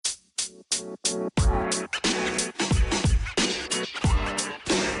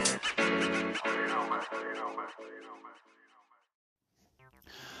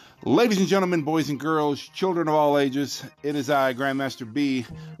Ladies and gentlemen, boys and girls, children of all ages, it is I, Grandmaster B,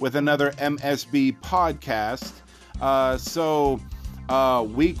 with another MSB podcast.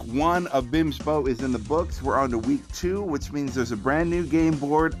 Week 1 of Bimsbo is in the books. We're on to week 2, which means there's a brand new game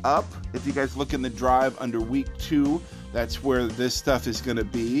board up. If you guys look in the drive under week 2, that's where this stuff is going to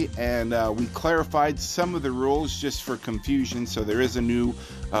be. And we clarified some of the rules just for confusion. So there is a new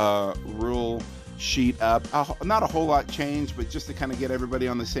rule sheet up. Not a whole lot changed, but just to kind of get everybody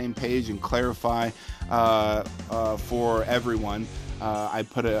on the same page and clarify for everyone, I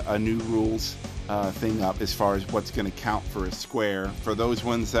put a new rules thing up as far as what's going to count for a square. For those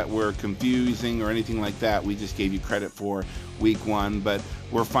ones that were confusing or anything like that, we just gave you credit for week 1, but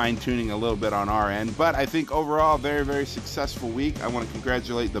we're fine-tuning a little bit on our end. But I think overall, very, very successful week. I want to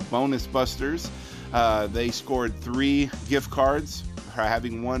congratulate the Bonus Busters. They scored 3 gift cards,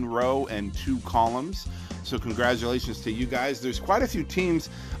 having 1 row and 2 columns. So congratulations to you guys. There's quite a few teams,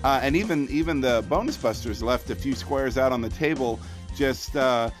 and even the Bonus Busters left a few squares out on the table. Just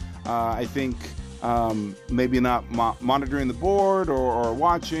I think maybe not monitoring the board or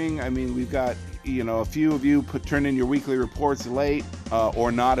watching. I mean, we've got a few of you turn in your weekly reports late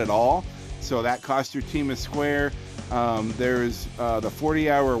or not at all. So that cost your team a square. There's the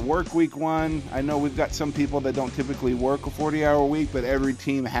 40-hour work week one. I know we've got some people that don't typically work a 40-hour week, but every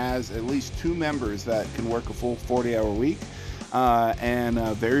team has at least 2 members that can work a full 40-hour week. And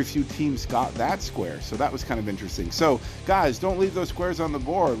very few teams got that square. So that was kind of interesting. So guys, don't leave those squares on the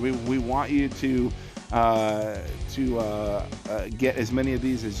board. We want you to get as many of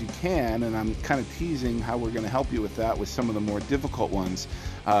these as you can, and I'm kind of teasing how we're going to help you with that with some of the more difficult ones,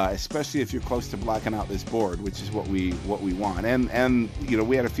 especially if you're close to blacking out this board, which is what we want. And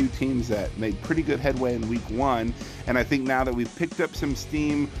we had a few teams that made pretty good headway in week 1, and I think now that we've picked up some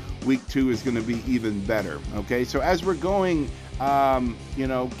steam, week 2 is going to be even better. Okay, so as we're going,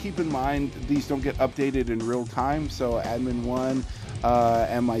 keep in mind these don't get updated in real time. So Admin 1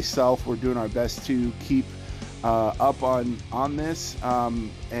 and myself, we're doing our best to keep up on this.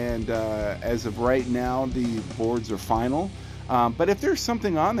 As of right now, the boards are final. But if there's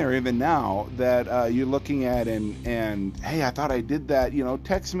something on there even now that you're looking at and hey, I thought I did that,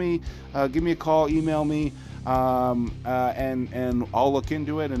 text me, give me a call, email me, and I'll look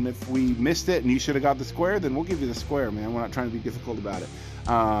into it. And if we missed it and you should have got the square, then we'll give you the square, man. We're not trying to be difficult about it.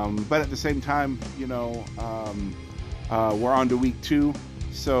 But at the same time, we're on to week 2,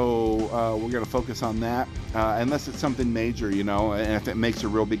 so we're going to focus on that, unless it's something major, and if it makes a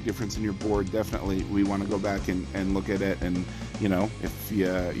real big difference in your board, definitely we want to go back and look at it, and if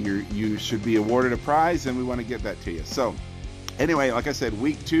you should be awarded a prize, then we want to get that to you. So anyway, like I said,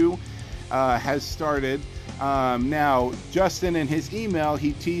 week 2 has started. Now Justin, in his email,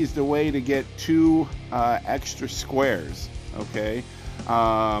 he teased a way to get 2 extra squares. Okay.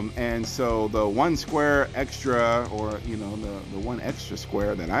 And so the 1 square extra, or the 1 extra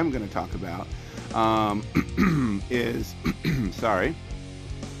square that I'm going to talk about is sorry,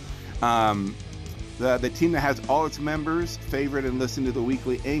 the team that has all its members favorite and listen to the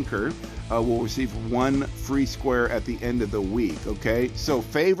weekly anchor will receive 1 free square at the end of the week. Okay, so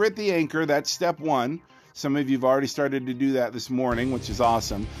favorite the anchor, that's step 1. Some of you have already started to do that this morning, which is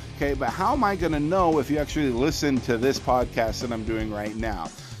awesome. Okay, but how am I going to know if you actually listen to this podcast that I'm doing right now?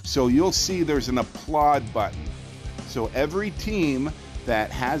 So you'll see there's an applaud button. So every team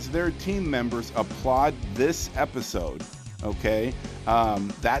that has their team members applaud this episode, okay?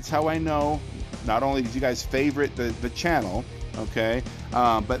 That's how I know not only did you guys favorite the channel, okay,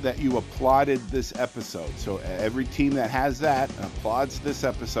 but that you applauded this episode. So every team that has that applauds this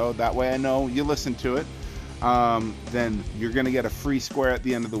episode. That way I know you listened to it. Then you're going to get a free square at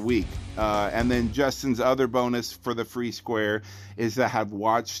the end of the week. And then Justin's other bonus for the free square is to have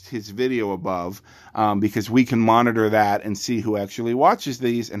watched his video above, because we can monitor that and see who actually watches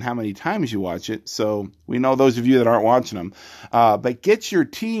these and how many times you watch it. So we know those of you that aren't watching them. But get your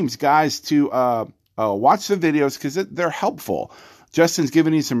teams, guys, to watch the videos, because they're helpful. Justin's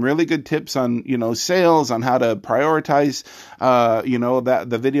given you some really good tips on, sales, on how to prioritize. That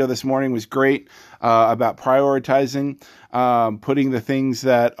the video this morning was great about prioritizing, putting the things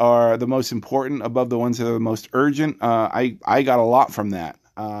that are the most important above the ones that are the most urgent. I got a lot from that.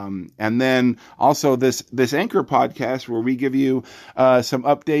 And then also this Anchor podcast, where we give you some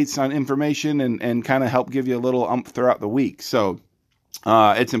updates on information and kind of help give you a little throughout the week. So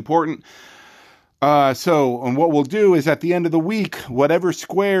it's important. And what we'll do is at the end of the week, whatever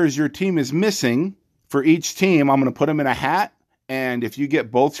squares your team is missing for each team, I'm going to put them in a hat, And if you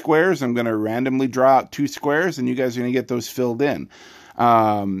get both squares, I'm going to randomly draw out 2 squares, and you guys are going to get those filled in.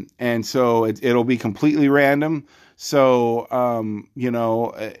 And so it'll be completely random. So,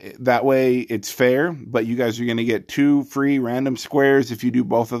 that way it's fair, but you guys are going to get 2 free random squares if you do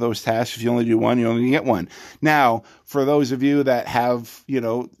both of those tasks. If you only do one, you only get 1. Now, for those of you that have,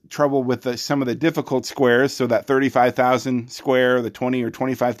 trouble with some of the difficult squares, so that 35,000 square, the 20 or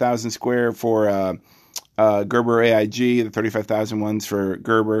 25,000 square for, Gerber AIG, the 35,000 ones for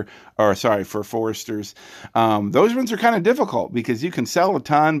for Foresters. Those ones are kind of difficult because you can sell a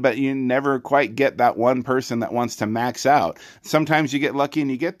ton, but you never quite get that one person that wants to max out. Sometimes you get lucky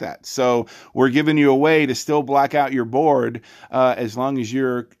and you get that. So we're giving you a way to still black out your board as long as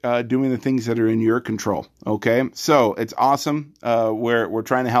you're doing the things that are in your control. Okay, so it's awesome. We're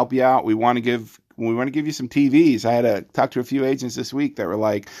trying to help you out. We want to give you some TVs. I had to talk to a few agents this week that were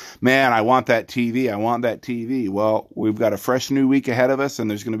like, man, I want that TV. I want that TV. Well, we've got a fresh new week ahead of us, and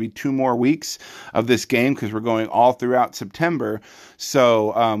there's going to be 2 more weeks of this game because we're going all throughout September.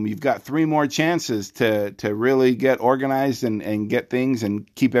 So you've got 3 more chances to really get organized and get things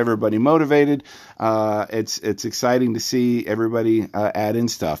and keep everybody motivated. It's exciting to see everybody add in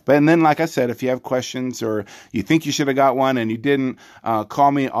stuff. And then, like I said, if you have questions or you think you should have got one and you didn't,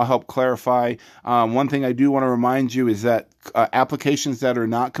 call me. I'll help clarify. One thing I do want to remind you is that applications that are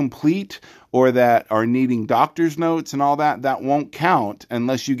not complete or that are needing doctor's notes and all that won't count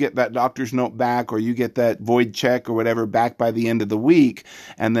unless you get that doctor's note back or you get that void check or whatever back by the end of the week,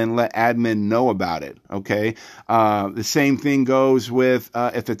 and then let admin know about it. Okay. The same thing goes with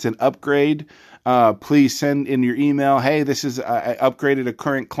if it's an upgrade. Please send in your email, hey, this is, I upgraded a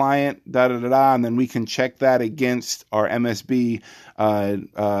current client, and then we can check that against our MSB,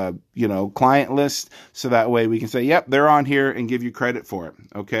 client list. So that way we can say, yep, they're on here and give you credit for it.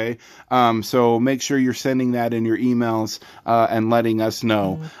 Okay. So make sure you're sending that in your emails, and letting us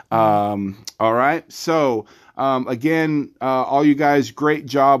know. All right. So, again, all you guys, great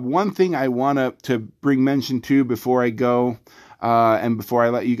job. One thing I want to bring mention to before I go, and before I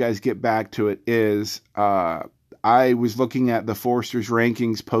let you guys get back to it is, I was looking at the Foresters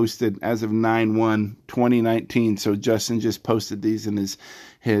rankings posted as of 9/1/2019. So Justin just posted these in his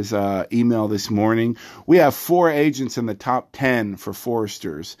email this morning. We have 4 agents in the top 10 for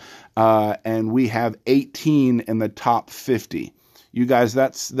Foresters, and we have 18 in the top 50. You guys,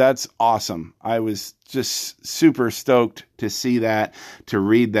 that's awesome. I was just super stoked to see that, to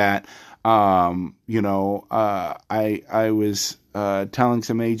read that. I was telling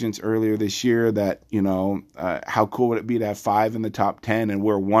some agents earlier this year that, how cool would it be to have 5 in the top 10, and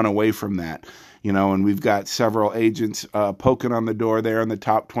we're 1 away from that. And we've got several agents poking on the door there in the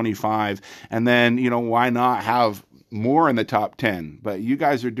top 25. And then, why not have more in the top 10? But you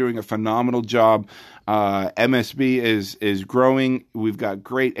guys are doing a phenomenal job. MSB is growing. We've got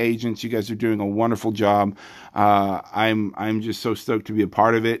great agents. You guys are doing a wonderful job. I'm just so stoked to be a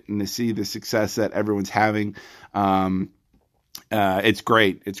part of it and to see the success that everyone's having. It's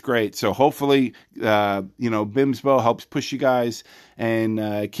great. It's great. So hopefully, BIMSBO helps push you guys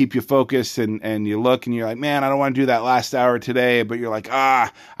and keep you focused, and you look and you're like, man, I don't want to do that last hour today, but you're like,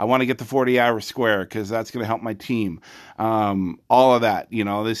 I want to get the 40-hour square because that's going to help my team. All of that,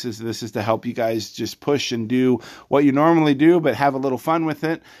 this is to help you guys just push and do what you normally do, but have a little fun with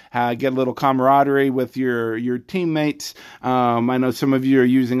it, get a little camaraderie with your teammates. I know some of you are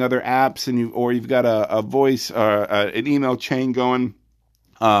using other apps and you've got a voice or an email chain going,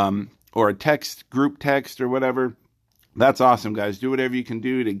 or a group text or whatever. That's awesome, guys. Do whatever you can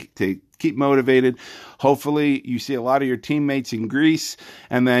do to keep motivated. Hopefully you see a lot of your teammates in Greece,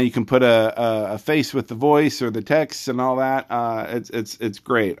 and then you can put a face with the voice or the text and all that. It's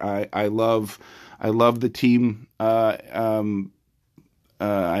great. I love the team. I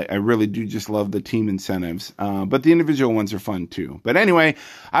really do just love the team incentives, but the individual ones are fun too. But anyway,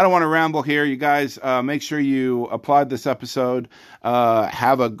 I don't want to ramble here. You guys, make sure you applaud this episode.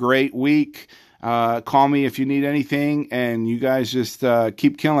 Have a great week. Call me if you need anything, and you guys just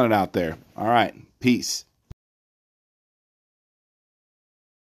keep killing it out there. All right. Peace.